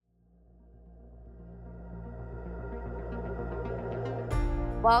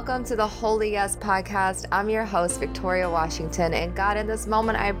Welcome to the Holy Yes podcast. I'm your host, Victoria Washington. And God, in this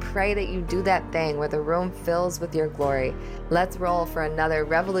moment, I pray that you do that thing where the room fills with your glory. Let's roll for another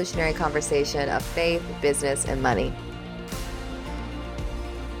revolutionary conversation of faith, business, and money.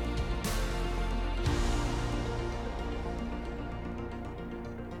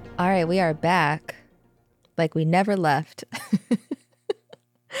 All right, we are back like we never left.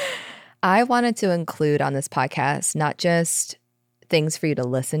 I wanted to include on this podcast not just things for you to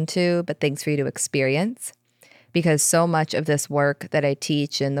listen to, but things for you to experience. Because so much of this work that I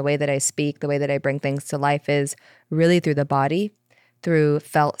teach and the way that I speak, the way that I bring things to life is really through the body, through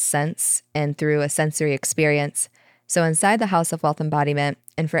felt sense, and through a sensory experience. So inside the House of Wealth Embodiment,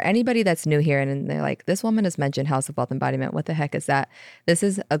 and for anybody that's new here and they're like, this woman has mentioned House of Wealth Embodiment, what the heck is that? This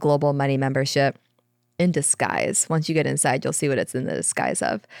is a global money membership in disguise. Once you get inside, you'll see what it's in the disguise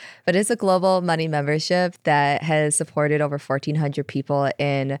of. But it's a global money membership that has supported over 1,400 people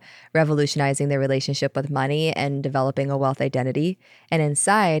in revolutionizing their relationship with money and developing a wealth identity. And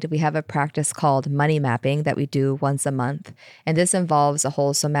inside, we have a practice called money mapping that we do once a month. And this involves a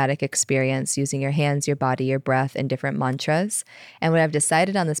whole somatic experience using your hands, your body, your breath, and different mantras. And what I've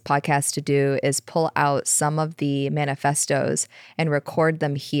decided on this podcast to do is pull out some of the manifestos and record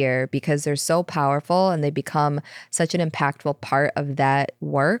them here because they're so powerful and they become such an impactful part of that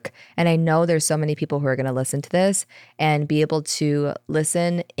work. And I know there's so many people who are going to listen to this and be able to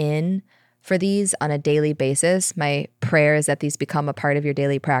listen in for these on a daily basis. My prayer is that these become a part of your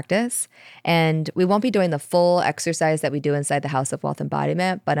daily practice. And we won't be doing the full exercise that we do inside the House of Wealth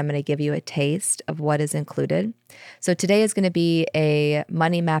Embodiment, but I'm going to give you a taste of what is included. So today is going to be a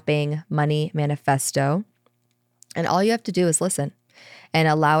money mapping, money manifesto. And all you have to do is listen and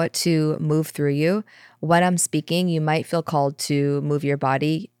allow it to move through you. When I'm speaking, you might feel called to move your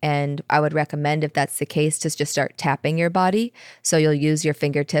body. And I would recommend, if that's the case, to just start tapping your body. So you'll use your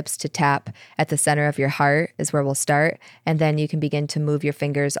fingertips to tap at the center of your heart is where we'll start. And then you can begin to move your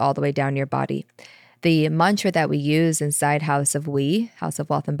fingers all the way down your body. The mantra that we use inside House of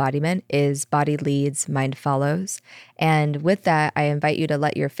Wealth Embodiment, is body leads, mind follows. And with that, I invite you to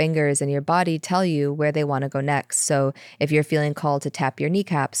let your fingers and your body tell you where they want to go next. So if you're feeling called to tap your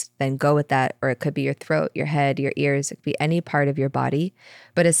kneecaps, then go with that. Or it could be your throat, your head, your ears. It could be any part of your body.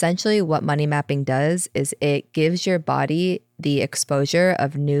 But essentially what money mapping does is it gives your body the exposure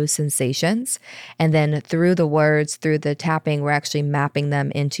of new sensations. And then through the words, through the tapping, we're actually mapping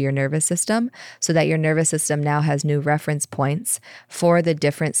them into your nervous system so that your nervous system now has new reference points for the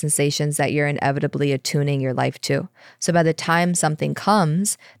different sensations that you're inevitably attuning your life to. So by the time something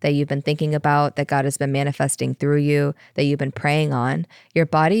comes that you've been thinking about, that God has been manifesting through you, that you've been praying on, your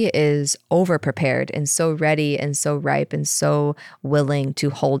body is over prepared and so ready and so ripe and so willing to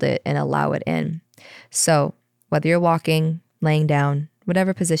hold it and allow it in. So whether you're walking, laying down,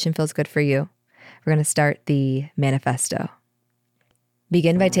 whatever position feels good for you, we're going to start the manifesto.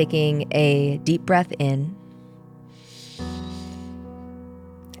 Begin by taking a deep breath in,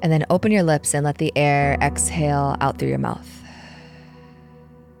 and then open your lips and let the air exhale out through your mouth.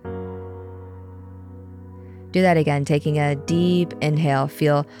 Do that again, taking a deep inhale.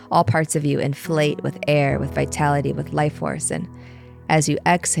 Feel all parts of you inflate with air, with vitality, with life force. And as you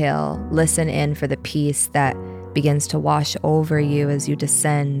exhale, listen in for the peace that begins to wash over you as you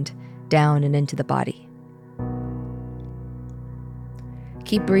descend down and into the body.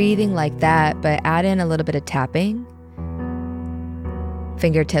 Keep breathing like that, but add in a little bit of tapping.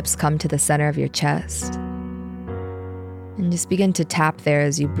 Fingertips come to the center of your chest. And just begin to tap there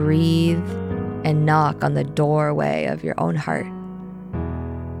as you breathe and knock on the doorway of your own heart.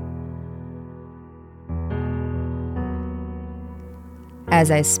 As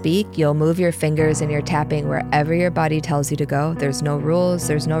I speak, you'll move your fingers and your tapping wherever your body tells you to go. There's no rules,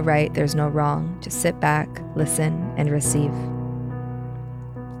 there's no right, there's no wrong. Just sit back, listen, and receive.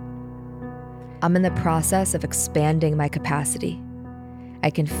 I'm in the process of expanding my capacity. I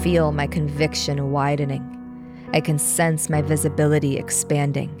can feel my conviction widening. I can sense my visibility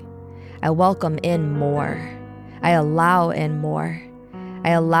expanding. I welcome in more. I allow in more. I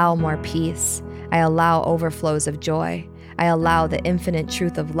allow more peace. I allow overflows of joy. I allow the infinite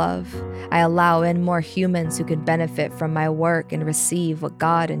truth of love. I allow in more humans who could benefit from my work and receive what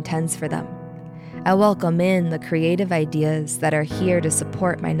God intends for them. I welcome in the creative ideas that are here to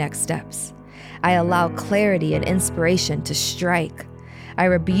support my next steps. I allow clarity and inspiration to strike. I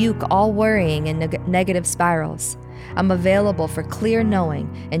rebuke all worrying and negative spirals. I'm available for clear knowing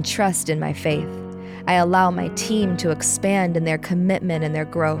and trust in my faith. I allow my team to expand in their commitment and their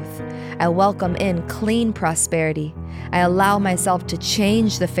growth. I welcome in clean prosperity. I allow myself to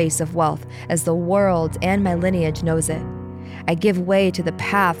change the face of wealth as the world and my lineage knows it. I give way to the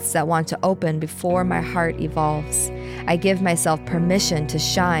paths that want to open before my heart evolves. I give myself permission to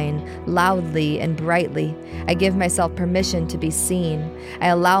shine loudly and brightly. I give myself permission to be seen. I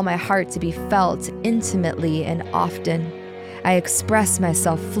allow my heart to be felt intimately and often. I express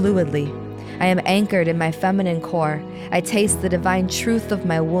myself fluidly. I am anchored in my feminine core. I taste the divine truth of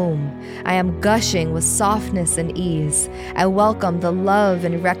my womb. I am gushing with softness and ease. I welcome the love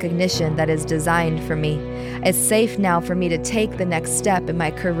and recognition that is designed for me. It's safe now for me to take the next step in my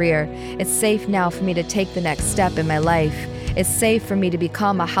career. It's safe now for me to take the next step in my life. It's safe for me to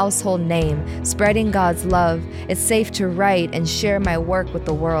become a household name, spreading God's love. It's safe to write and share my work with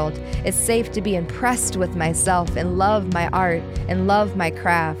the world. It's safe to be impressed with myself and love my art and love my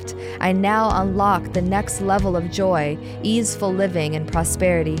craft. I now unlock the next level of joy, easeful living, and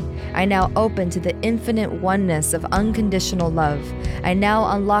prosperity. I now open to the infinite oneness of unconditional love. I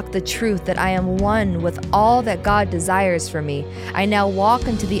now unlock the truth that I am one with all that God desires for me. I now walk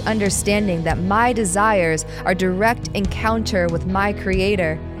into the understanding that my desires are direct encounter with my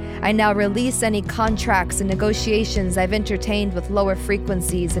Creator. I now release any contracts and negotiations I've entertained with lower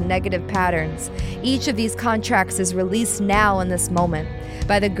frequencies and negative patterns. Each of these contracts is released now in this moment.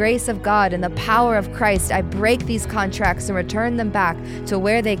 By the grace of God and the power of Christ, I break these contracts and return them back to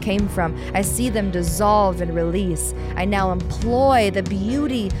where they came from. I see them dissolve and release. I now employ the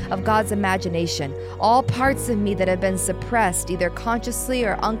beauty of God's imagination. All parts of me that have been suppressed, either consciously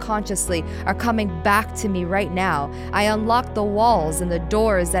or unconsciously, are coming back to me right now. I unlock the walls and the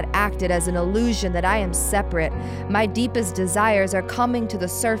doors that acted as an illusion that I am separate. My deepest desires are coming to the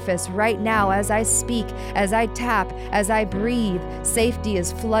surface right now as I speak, as I tap, as I breathe. Safety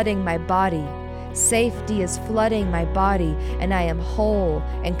is flooding my body. Safety is flooding my body, and I am whole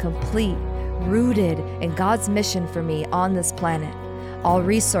and complete, rooted in God's mission for me on this planet. All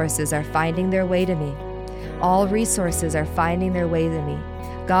resources are finding their way to me. All resources are finding their way to me.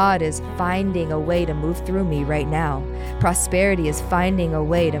 God is finding a way to move through me right now. Prosperity is finding a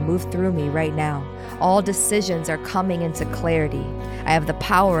way to move through me right now. All decisions are coming into clarity. I have the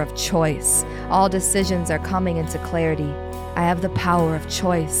power of choice. All decisions are coming into clarity. I have the power of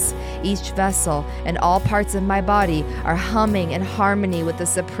choice. Each vessel and all parts of my body are humming in harmony with the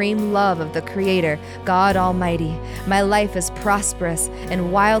supreme love of the Creator, God Almighty. My life is prosperous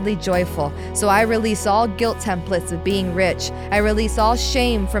and wildly joyful, so I release all guilt templates of being rich. I release all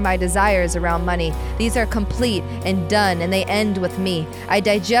shame for my desires around money. These are complete and done, and they end with me. I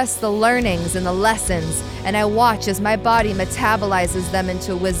digest the learnings and the lessons, and I watch as my body metabolizes them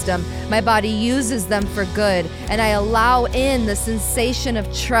into wisdom. My body uses them for good, and I allow in the sensation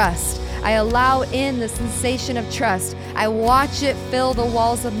of trust. I allow in the sensation of trust. I watch it fill the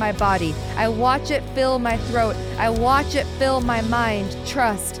walls of my body. I watch it fill my throat. I watch it fill my mind.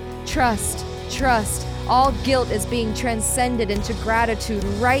 Trust, trust, trust. All guilt is being transcended into gratitude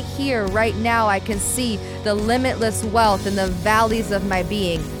right here, right now. I can see the limitless wealth in the valleys of my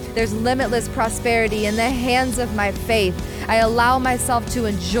being. There's limitless prosperity in the hands of my faith. I allow myself to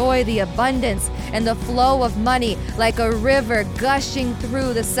enjoy the abundance and the flow of money like a river gushing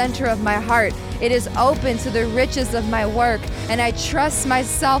through the center of my heart. It is open to the riches of my work, and I trust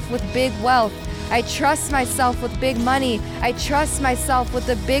myself with big wealth. I trust myself with big money. I trust myself with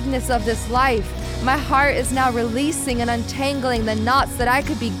the bigness of this life. My heart is now releasing and untangling the knots that I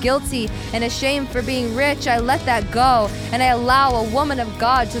could be guilty and ashamed for being rich. I let that go, and I allow a woman of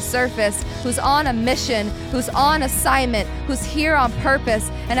God to surface who's on a mission, who's on assignment, who's here on purpose.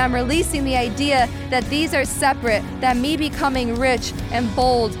 And I'm releasing the idea that these are separate, that me becoming rich and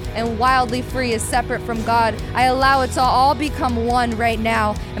bold and wildly free is separate from God. I allow it to all become one right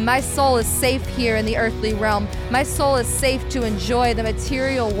now, and my soul is safe here in the earthly realm. My soul is safe to enjoy the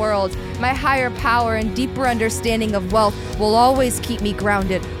material world. My higher power and deeper understanding of wealth will always keep me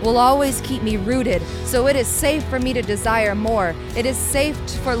grounded, will always keep me rooted. So it is safe for me to desire more. It is safe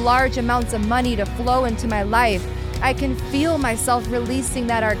for large amounts of money to flow into my life. I can feel myself releasing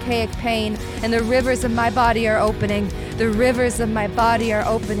that archaic pain, and the rivers of my body are opening. The rivers of my body are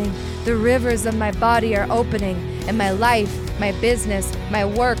opening. The rivers of my body are opening, and my life, my business, my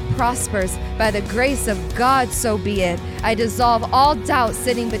work prospers. By the grace of God, so be it. I dissolve all doubt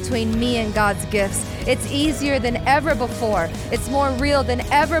sitting between me and God's gifts. It's easier than ever before. It's more real than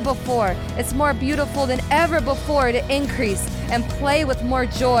ever before. It's more beautiful than ever before to increase and play with more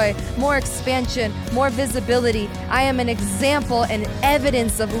joy, more expansion, more visibility. I am an example and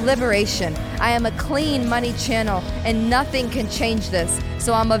evidence of liberation. I am a clean money channel, and nothing can change this.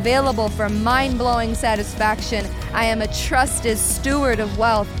 So I'm available for mind-blowing satisfaction. I am a trusted steward of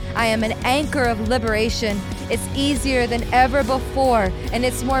wealth. I am an anchor of liberation. It's easier than ever before, and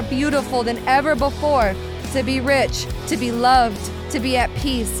it's more beautiful than ever before. to be rich, to be loved, to be at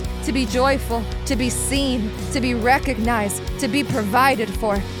peace, to be joyful, to be seen, to be recognized, to be provided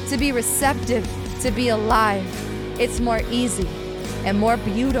for, to be receptive, to be alive. It's more easy and more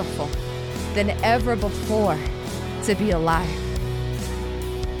beautiful than ever before to be alive.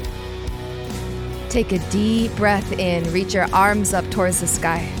 Take a deep breath in, reach your arms up towards the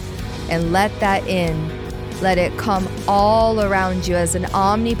sky, and let that in. Let it come all around you as an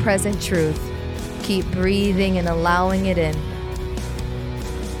omnipresent truth. Keep breathing and allowing it in.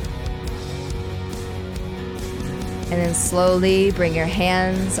 And then slowly bring your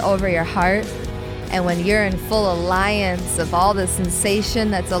hands over your heart. And when you're in full alliance of all the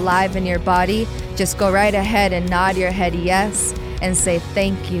sensation that's alive in your body, just go right ahead and nod your head yes and say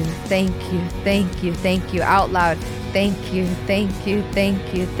thank you, thank you, thank you, thank you out loud. Thank you, thank you,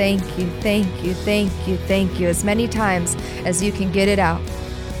 thank you, thank you, thank you, thank you, thank you, as many times as you can get it out.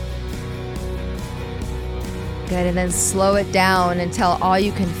 Good, and then slow it down until all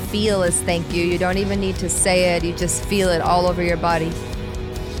you can feel is thank you. You don't even need to say it, you just feel it all over your body.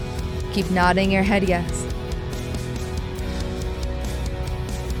 Keep nodding your head yes.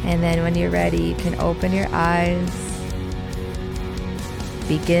 And then when you're ready, you can open your eyes.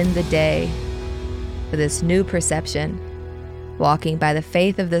 Begin the day with this new perception, walking by the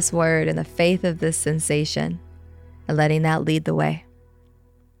faith of this word and the faith of this sensation, and letting that lead the way.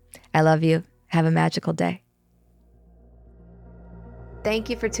 I love you. Have a magical day.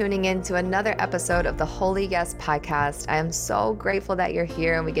 Thank you for tuning in to another episode of the Holy Yes podcast. I am so grateful that you're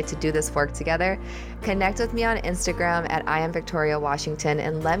here and we get to do this work together. Connect with me on Instagram at I am Victoria Washington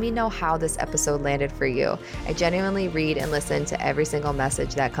and let me know how this episode landed for you. I genuinely read and listen to every single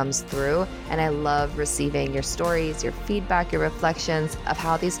message that comes through, and I love receiving your stories, your feedback, your reflections of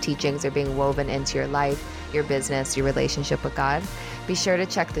how these teachings are being woven into your life, your business, your relationship with God. Be sure to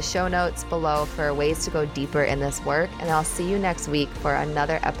check the show notes below for ways to go deeper in this work, and I'll see you next week for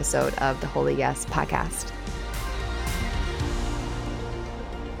another episode of the Holy Yes podcast.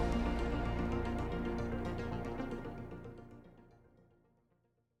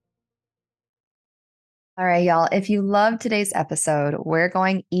 All right, y'all. If you love today's episode, we're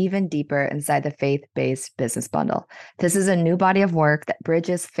going even deeper inside the faith-based business bundle. This is a new body of work that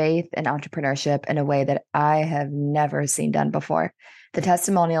bridges faith and entrepreneurship in a way that I have never seen done before. The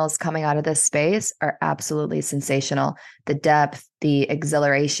testimonials coming out of this space are absolutely sensational. The depth, the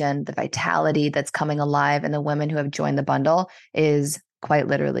exhilaration, the vitality that's coming alive in the women who have joined the bundle is quite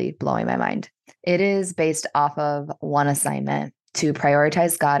literally blowing my mind. It is based off of one assignment: to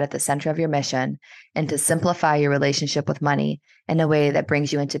prioritize God at the center of your mission and to simplify your relationship with money in a way that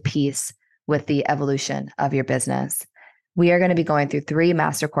brings you into peace with the evolution of your business. We are going to be going through 3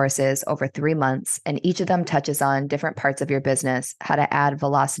 master courses over 3 months, and each of them touches on different parts of your business, how to add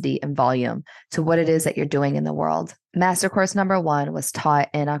velocity and volume to what it is that you're doing in the world. Master course number 1 was taught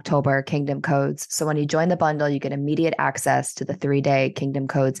in October, Kingdom Codes. So when you join the bundle, you get immediate access to the 3-day Kingdom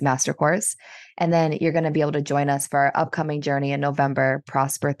Codes master course. And then you're going to be able to join us for our upcoming journey in November,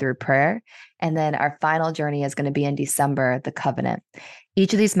 Prosper Through Prayer. And then our final journey is going to be in December, the Covenant.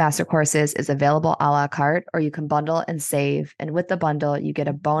 Each of these master courses is available a la carte, or you can bundle and save. And with the bundle, you get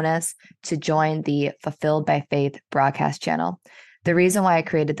a bonus to join the Fulfilled by Faith broadcast channel. The reason why I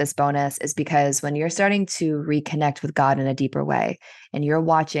created this bonus is because when you're starting to reconnect with God in a deeper way, and you're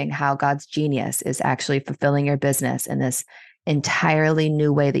watching how God's genius is actually fulfilling your business in this entirely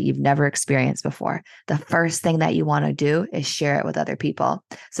new way that you've never experienced before, the first thing that you want to do is share it with other people.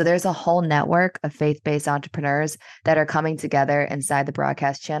 So there's a whole network of faith-based entrepreneurs that are coming together inside the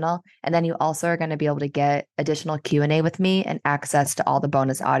broadcast channel. And then you also are going to be able to get additional Q&A with me and access to all the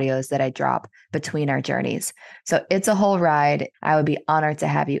bonus audios that I drop between our journeys. So it's a whole ride. I would be honored to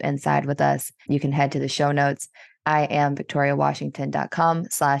have you inside with us. You can head to the show notes. I am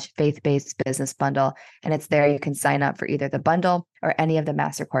victoriawashington.com/faith-based business bundle. And it's there you can sign up for either the bundle or any of the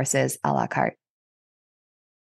master courses a la carte.